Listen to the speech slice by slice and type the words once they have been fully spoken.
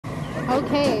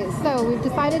Okay, so we've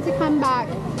decided to come back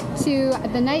to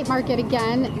the night market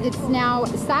again. It's now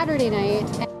Saturday night.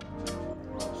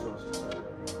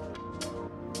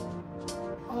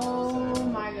 Oh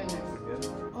my goodness.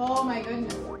 Oh my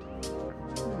goodness.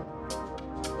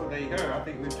 Well, there you go. I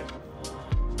think we've just...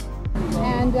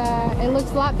 And it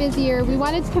looks a lot busier. We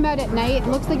wanted to come out at night. It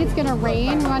looks like it's gonna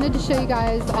rain. We wanted to show you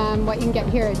guys what you can get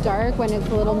here at dark when it's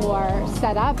a little more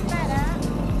set up.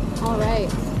 All right,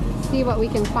 see what we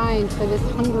can find for this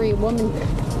hungry woman.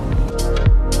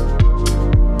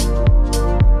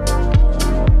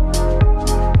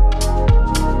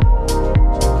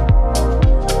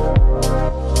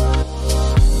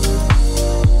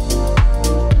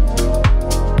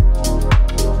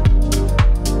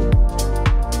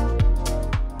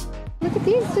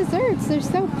 Desserts, they're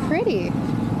so pretty.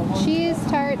 Cheese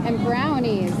tart and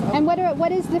brownies. And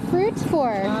what is the fruit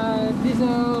for? This is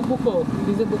buko.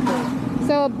 This is buko.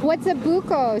 So what's a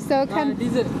buko? So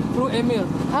this is fruit and milk.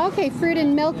 Okay, fruit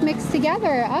and milk mixed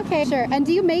together. Okay, sure. And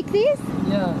do you make these?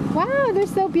 Yeah. Wow, they're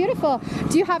so beautiful.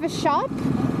 Do you have a shop?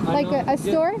 Like a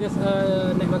store?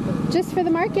 Just for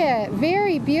the market.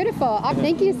 Very beautiful.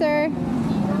 Thank you, sir.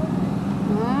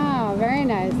 Wow, very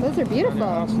nice. Those are beautiful.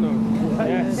 Arsenal.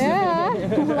 Yes. Yeah,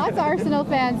 lots of Arsenal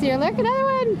fans here. Look, another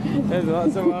one. There's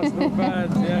lots of Arsenal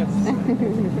fans, yes.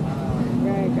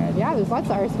 Very good. Yeah, there's lots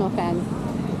of Arsenal fans.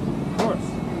 Of course.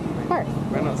 Of course.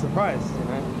 We're not surprised, you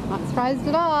know. Not surprised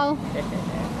at all.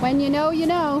 When you know, you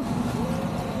know.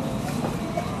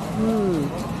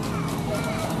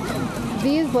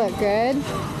 These look good.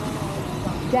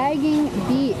 Dagging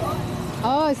beef.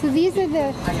 Oh, so these are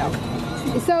the...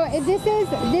 So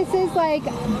this is like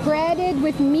breaded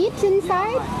with meat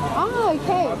inside? Oh,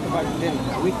 okay.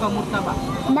 We call murtabak.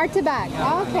 Martabak.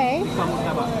 Okay.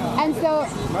 And so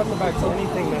Martabak's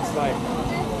anything that's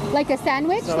like a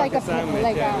sandwich, so like a sandwich.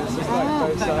 Like yeah, it's just like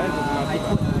both sides. I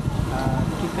put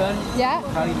chicken, yeah,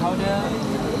 curry powder,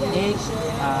 eggs,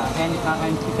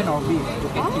 and chicken or beef.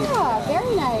 Ah,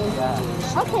 very nice.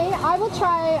 Yeah. Okay, I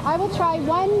will try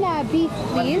one beef,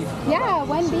 please. Yeah,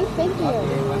 one beef. Thank you.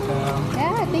 Okay,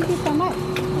 yeah, thank you so much.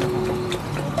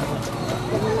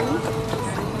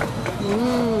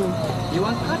 You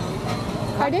want cut?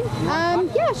 Pardon?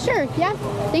 Yeah, sure. Yeah,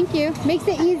 thank you. Makes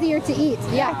it easier to eat.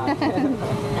 Yeah.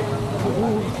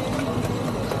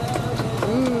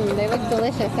 They look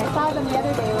delicious. I saw them the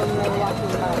other day when we were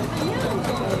walking by.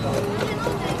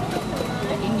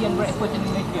 Indian breakfast in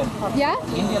Malaysia. Yeah?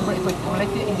 Indian breakfast.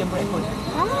 Malaysia Indian breakfast.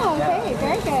 Oh, okay.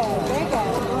 Very good. Very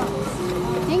good.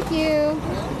 Thank you.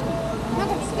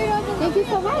 Thank you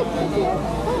so much. Thank you.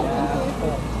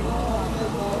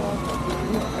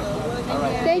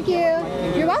 Thank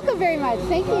you. You're welcome very much.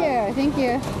 Thank you. Thank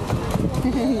you.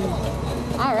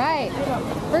 All right.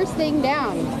 First thing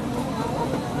down.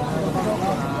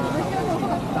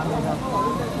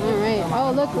 All right.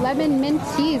 Oh, look, lemon mint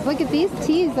teas. Look at these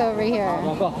teas over here.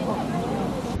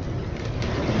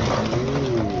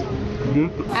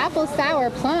 Apple sour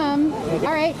plum.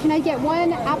 All right. Can I get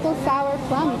one apple sour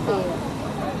plum, please?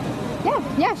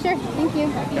 Yeah, sure. Thank you.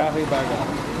 Yahoo burger.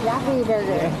 Yahoo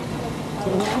burger. Yeah.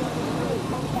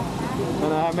 I don't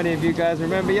know how many of you guys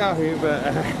remember Yahoo, but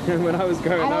when I was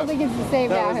growing up, I don't think it's the same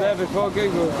that Yahoo. was there before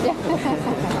Google. Yeah.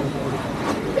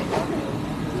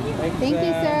 Thank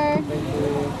you, sir. Thank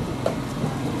you.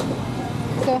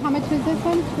 So how much was this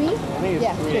one? 3? I think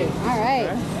it's 3. All right.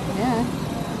 Yeah.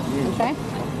 Okay.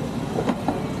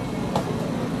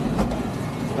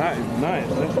 That is nice.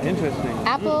 That's interesting.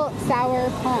 Apple sour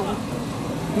plum.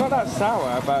 Not that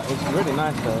sour, but it's really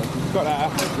nice though. It's got that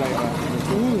apple flavour.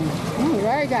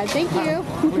 Very good. Thank you.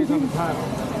 Please on the panel.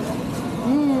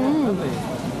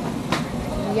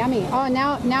 Yummy. Oh,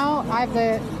 now I have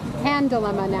the hand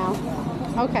dilemma now.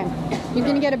 Okay. You're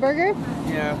going to get a burger?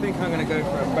 Yeah, I think I'm going to go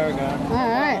for a burger. All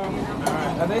right.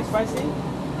 Alright. Are they spicy?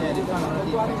 Yeah, this one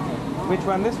already spicy. Which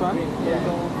one? This one?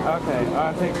 Yeah. Okay,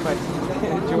 I'll take spicy.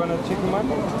 Do you want a chicken one?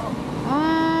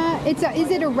 Is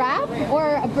it a wrap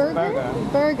or a burger?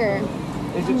 Burger.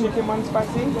 Is the chicken one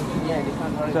spicy? Yeah, this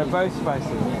one already. So both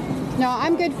spicy? No,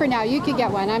 I'm good for now. You could get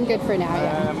one. I'm good for now,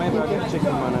 yeah. Maybe I'll get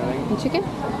chicken one, I think. Chicken?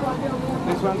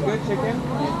 This one's good, chicken?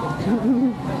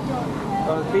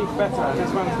 Or beef better?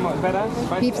 This one's more better?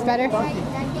 Spicy? Beef's better?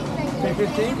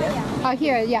 250? Oh,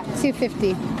 here, yeah,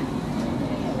 250.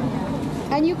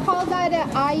 And you call that a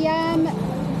ayam,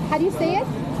 how do you say it?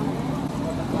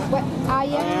 What?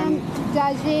 Ayam,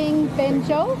 daging,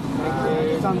 benjo.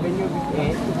 Some menu with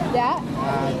egg, Yeah.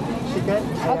 chicken,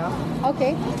 ayam,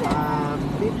 Okay.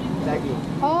 beef, daging.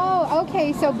 Oh,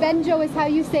 okay. So benjo is how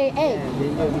you say egg.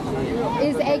 Menu with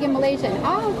egg. Is egg in Malaysian.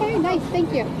 Oh, okay. Nice.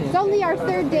 Thank you. It's only our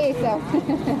third day, so.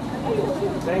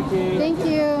 Thank you. Thank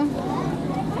you.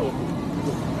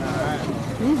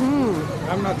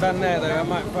 I'm not done there though. I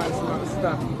might find some other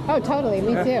stuff. Oh, totally.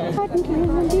 Me too.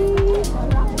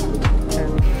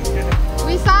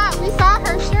 We saw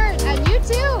her shirt, and you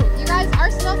too. You guys,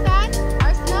 Arsenal fans?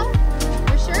 Arsenal?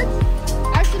 Your shirts?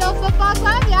 Arsenal Football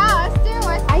Club? Yeah, us too.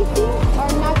 Spicy or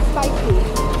not spicy?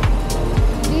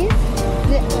 These?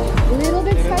 A little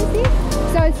bit spicy?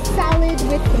 So it's salad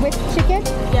with chicken?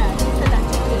 Yeah, it's a chicken.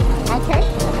 Okay.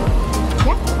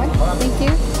 Yeah, one. Thank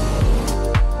you.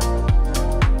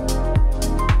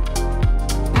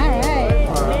 All right.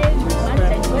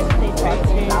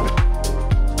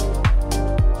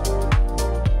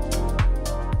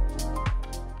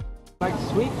 Like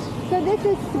sweet? So this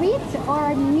is sweet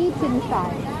or meat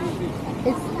inside?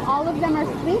 It's all of them are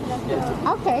sweet?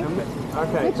 Okay.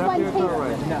 Okay.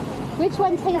 Which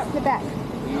one tastes the best?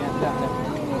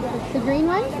 The green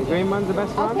one? The green one's the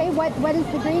best one? Okay, what is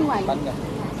the green one?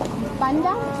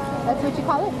 Banda? That's what you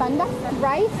call it? Banda?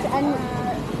 Rice and...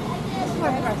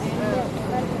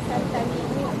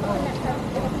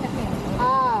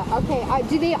 Ah, okay.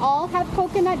 Do they all have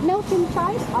coconut milk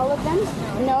inside? All of them?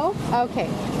 No? Okay.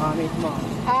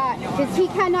 Because he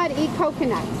cannot eat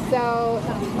coconut. So,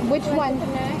 which one?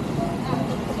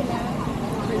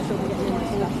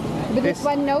 But this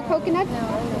one, no coconut? No.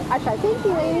 I'll try. Thank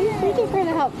you, ladies. Thank you for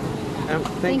the help.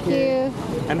 Thank you.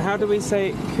 And how do we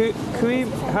say kui?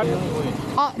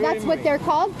 Oh, that's what they're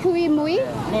called? Kui mui?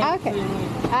 Okay.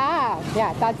 Ah,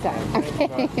 yeah, that's it.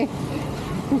 Okay.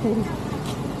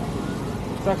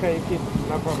 It's okay, you keep,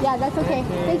 no problem. Yeah, that's okay.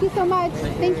 Thank you so much.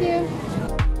 Thank you.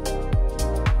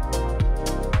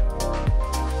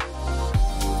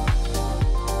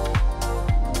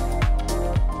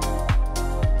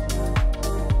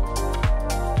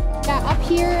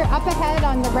 Here, up ahead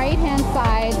on the right-hand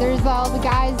side, there's all the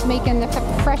guys making the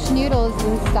fresh noodles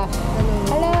and stuff.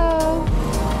 Hello!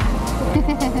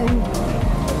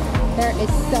 There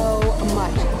is so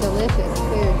much delicious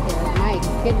food here. My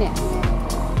goodness.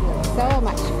 So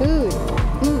much food.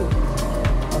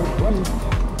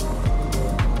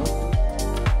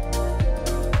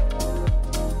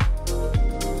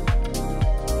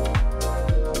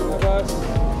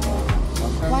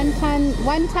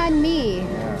 Wonton mee.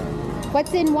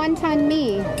 What's in wonton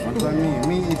mee? Wonton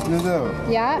mee is noodle.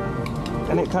 Yeah.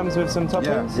 And it comes with some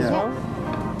toppings as well?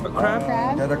 But crab?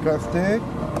 Got a crab stick,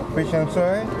 fish and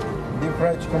soy, deep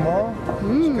fried chicken ball,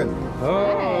 chicken.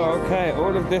 Oh, okay.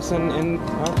 All of this in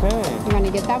okay. You want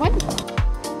to get that one?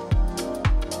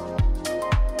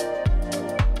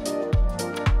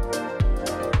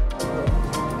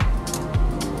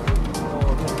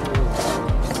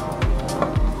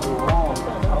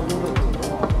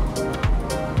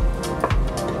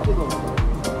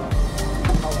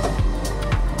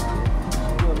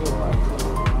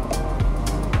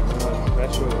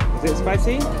 Is it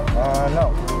spicy?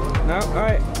 No. No?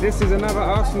 Alright, this is another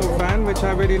Arsenal fan, which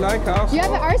I really like. Arsenal. You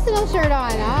have an Arsenal shirt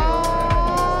on.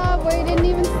 Oh, we didn't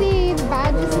even see. The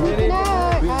badge is sneaking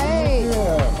out. Right.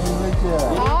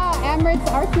 Ah, Emirates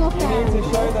Arsenal fan. You need to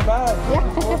show the badge. Yeah.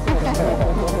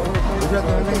 Is that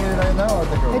the thing right now or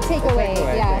The takeaway.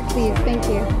 Yeah, please. Thank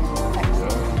you.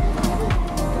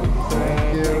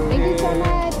 Thank you. Thank you so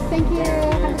much. Thank you.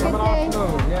 Have a Come good on, day. Arsenal.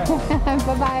 Yeah.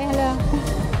 Bye-bye. Hello.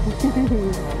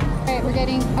 Alright, we're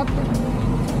getting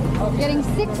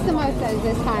 6 samosas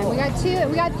this time. We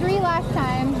got 3 last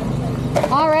time.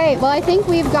 Alright, well I think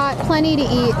we've got plenty to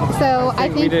eat. So I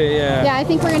think we do, yeah. Yeah, I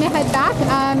think we're gonna head back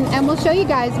and we'll show you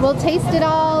guys. We'll taste it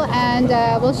all and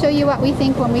we'll show you what we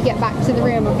think when we get back to the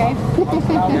room, okay?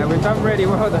 Yeah, we've done really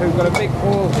well though. We've got a big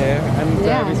haul here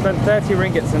and we spent 30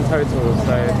 ringgits in total,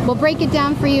 so we'll break it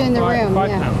down for you in the room. £5.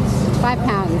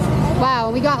 £5.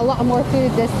 Wow, we got a lot more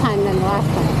food this time than the last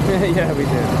time. Yeah, we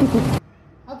did.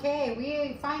 Okay,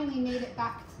 we finally made it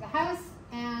back to the house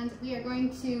and we are going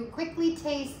to quickly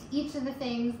taste each of the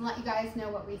things and let you guys know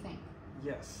what we think.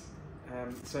 Yes.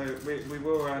 So we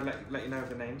will let you know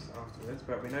the names afterwards,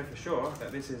 but we know for sure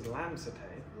that this is lamb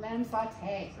satay. Lamb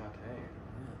sauté.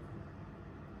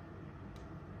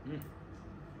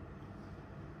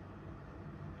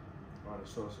 Oh, the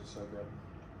sauce is so good.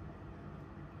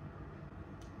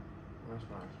 That's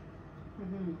nice.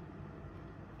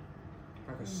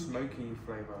 Like a smoky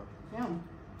flavour. Yeah,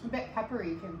 a bit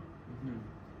peppery too.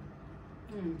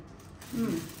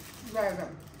 Very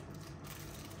good.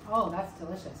 Oh, that's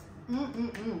delicious.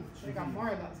 Should have got more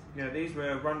of those. Yeah, these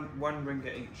were one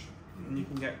ringgit each. And you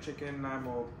can get chicken, lamb,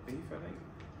 or beef, I think.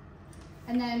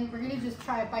 And then we're gonna just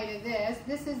try a bite of this.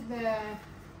 This is the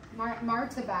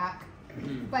martabak,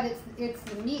 but it's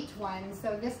the meat one.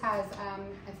 So this has,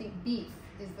 I think beef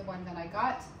is the one that I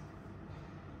got.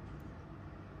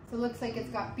 So it looks like it's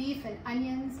got beef and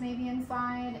onions maybe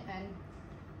inside, and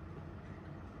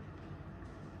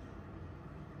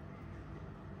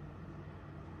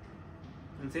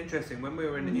it's interesting, when we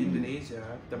were in Indonesia,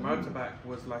 the murtabak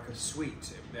was like a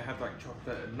sweet. It had like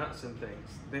chocolate and nuts and things.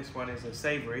 This one is a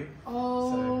savory.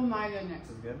 oh so my goodness.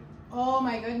 This is good. Oh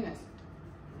my goodness.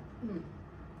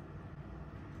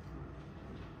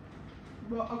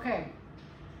 Well, okay.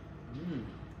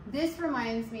 This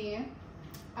reminds me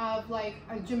of like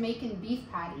a Jamaican beef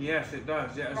patty. Yes, it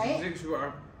does. Yeah, Right?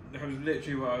 that was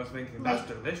literally what I was thinking. Like,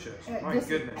 That's delicious. My this-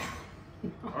 goodness.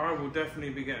 I will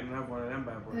definitely be getting another one of them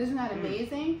bad boys. Isn't that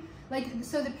amazing? Like,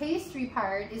 so the pastry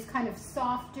part is kind of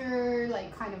softer,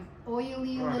 like kind of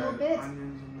oily a little bit.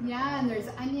 Yeah, and there's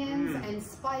onions and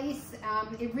spice.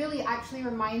 It really actually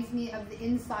reminds me of the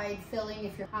inside filling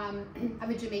if you're of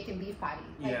a Jamaican beef patty.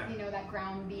 Like, you know, that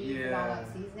ground beef with all that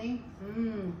seasoning.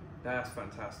 That's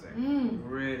fantastic.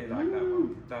 Really like that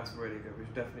one. That's really good. We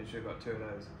definitely should have got 2 of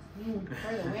those.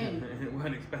 For the win. It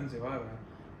weren't expensive either.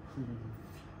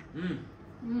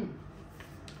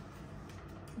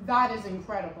 That is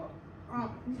incredible.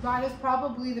 That is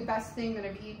probably the best thing that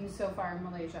I've eaten so far in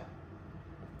Malaysia.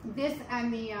 This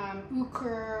and the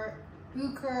ukur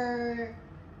dadang.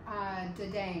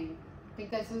 I think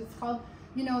that's what it's called.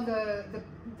 You know,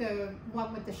 the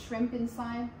one with the shrimp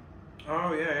inside.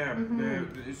 Oh yeah.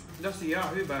 That's the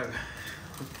Yahoo burger,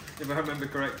 if I remember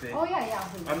correctly. Oh yeah.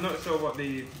 I'm not sure what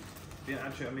the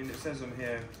actually. I mean, it says on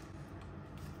here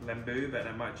lembu, but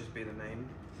that might just be the name.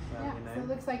 Yeah, so it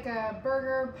looks like a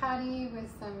burger patty with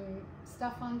some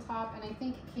stuff on top, and I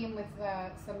think it came with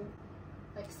some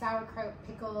like sauerkraut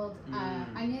pickled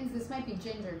onions. This might be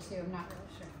ginger too, I'm not really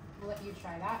sure. I'll let you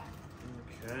try that.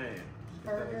 Okay.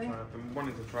 Burger. I've been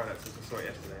wanting to try that since I saw it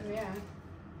yesterday. Yeah.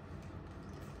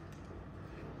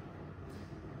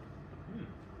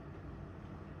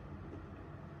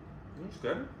 It's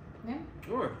good. Yeah?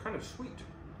 Oh, it's kind of sweet.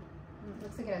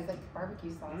 Looks like it has like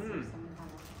barbecue sauce or some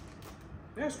kind of.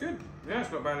 Yeah, it's good. Yeah,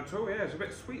 it's not bad at all. Yeah, it's a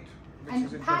bit sweet. And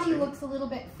the patty looks a little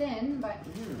bit thin, but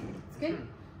it's good.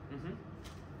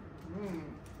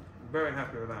 Very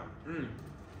happy with that.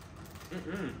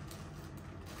 Yeah.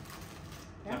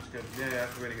 That's good. Yeah,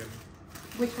 that's really good.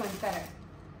 Which one's better?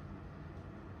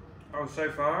 Oh,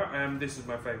 so far, this is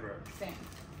my favourite. Same.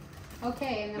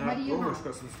 Okay, and then what do you have? It's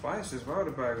got some spice as well,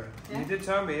 the burger. Yeah? He did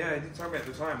tell me, he did tell me at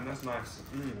the time. That's nice.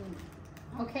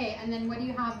 Okay, and then what do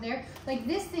you have there? Like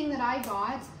this thing that I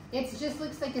got, it just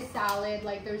looks like a salad.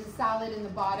 Like there's a salad in the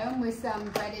bottom with some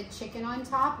breaded chicken on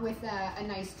top with a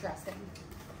nice dressing.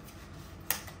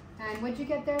 And what'd you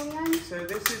get there, Leon? So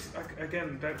this is,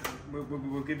 again,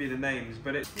 we'll give you the names,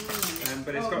 but it's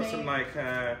got some like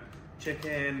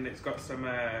chicken, it's got some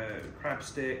crab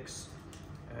sticks.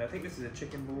 I think this is a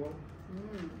chicken ball,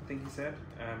 I think he said.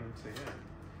 So yeah,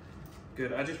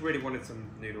 good. I just really wanted some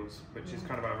noodles, which is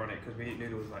kind of ironic because we eat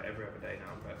noodles like every other day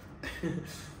now, but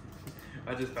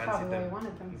I just fancied them. Probably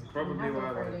wanted them. It's probably why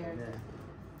I wanted them, yeah.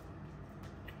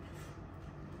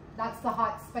 That's the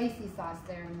hot spicy sauce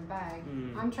there in the bag.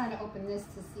 I'm trying to open this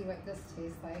to see what this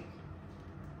tastes like.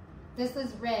 This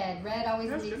is red. Red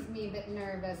always makes me a bit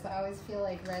nervous. I always feel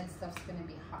like red stuff's going to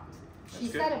be hot. She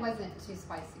said it wasn't too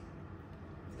spicy.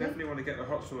 Definitely want to get the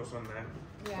hot sauce on there.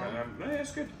 Yeah. But, no, yeah,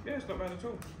 it's good. Yeah, it's not bad at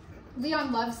all.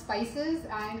 Leon loves spices,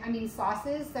 I mean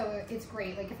sauces, so it's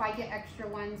great. Like if I get extra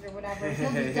ones or whatever,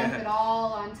 he'll just dump it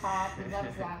all on top. He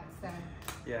loves that. So.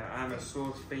 Yeah, I'm a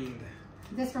sauce fiend.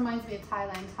 This reminds me of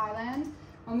Thailand.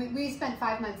 When we spent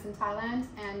 5 months in Thailand,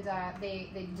 and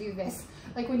they do this.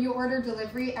 Like when you order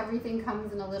delivery, everything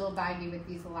comes in a little baggie with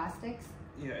these elastics.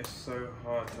 Yeah, it's so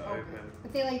hard to open.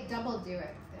 But they like double do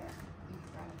it there.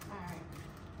 All right.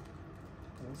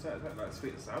 What's that? Is that like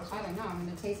sweet and sour? I don't know. I'm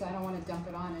gonna taste it. I don't want to dump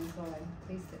it on until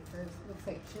I taste it first. It looks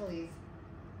like chilies.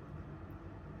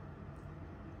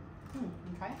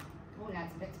 Okay. Oh,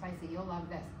 that's a bit spicy. You'll love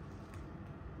this.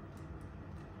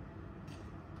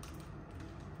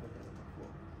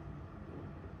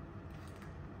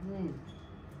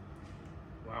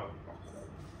 Wow.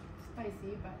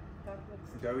 Spicy, but that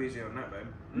looks. Go easy on that, babe.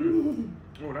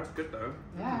 Oh, that's good though.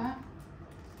 Yeah.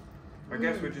 I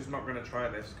guess we're just not going to try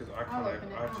this because I can't.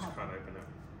 I just can't open it.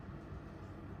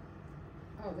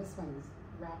 Oh, this one's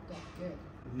wrapped up good.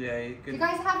 Yeah, you can. Do you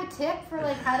guys have a tip for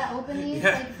like how to open these?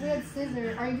 Like if we had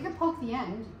scissors, or you could poke the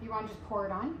end. You want to just pour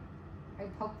it on? I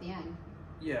poke the end.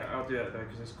 Yeah, I'll do that though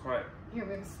because it's quite. Here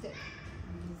we have a stick.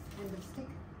 End of stick.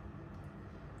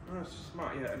 Oh, it's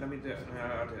smart. Yeah, let me do it. No,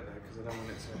 I'll do it there because I don't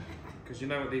want it to. Because you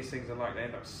know what these things are like. They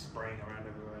end up spraying around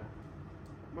everywhere.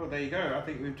 Well, there you go. I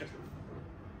think we've just.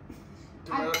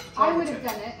 I would have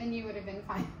done it and you would have been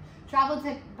fine. Travel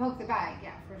tip, poke the bag.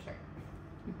 Yeah, for sure.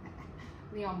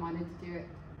 Leon wanted to do it,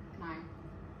 and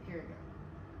here we go.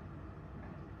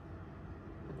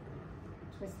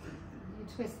 Twist. You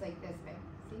twist like this, babe.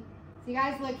 See,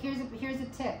 guys, look. Here's a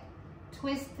tip.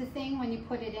 Twist the thing when you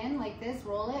put it in like this.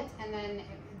 Roll it, and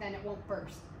then it won't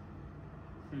burst.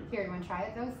 Here, you want to try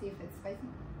it though? See if it's spicy.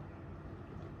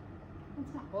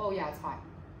 It's not. Oh yeah, it's hot.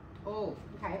 Oh,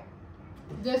 okay.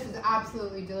 This is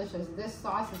absolutely delicious. This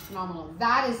sauce is phenomenal.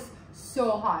 That is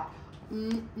so hot.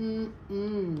 Look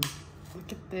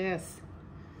at this.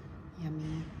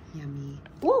 Yummy, yummy.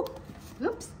 Ooh,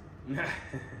 oops.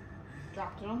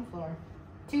 Dropped it on the floor.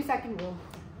 2-second rule.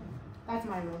 That's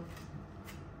my rule.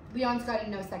 Leon's got a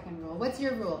no second rule. What's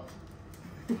your rule?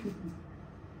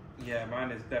 Yeah,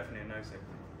 mine is definitely a no second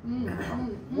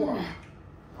rule.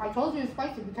 I told you it's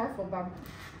spicy. Be careful, Bob.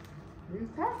 Be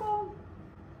careful.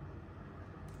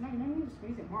 No, you don't need to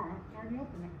squeeze it more. I already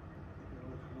opened it.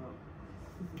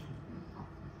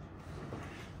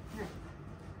 Here.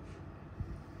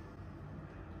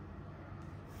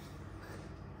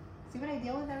 See what I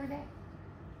deal with every day?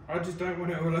 I just don't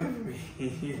want it all over me.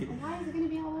 Why is it going to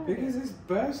be all over? Because it's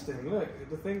bursting. Look,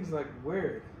 the thing's like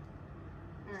weird.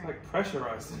 It's like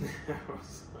pressurized in the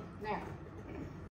house. There.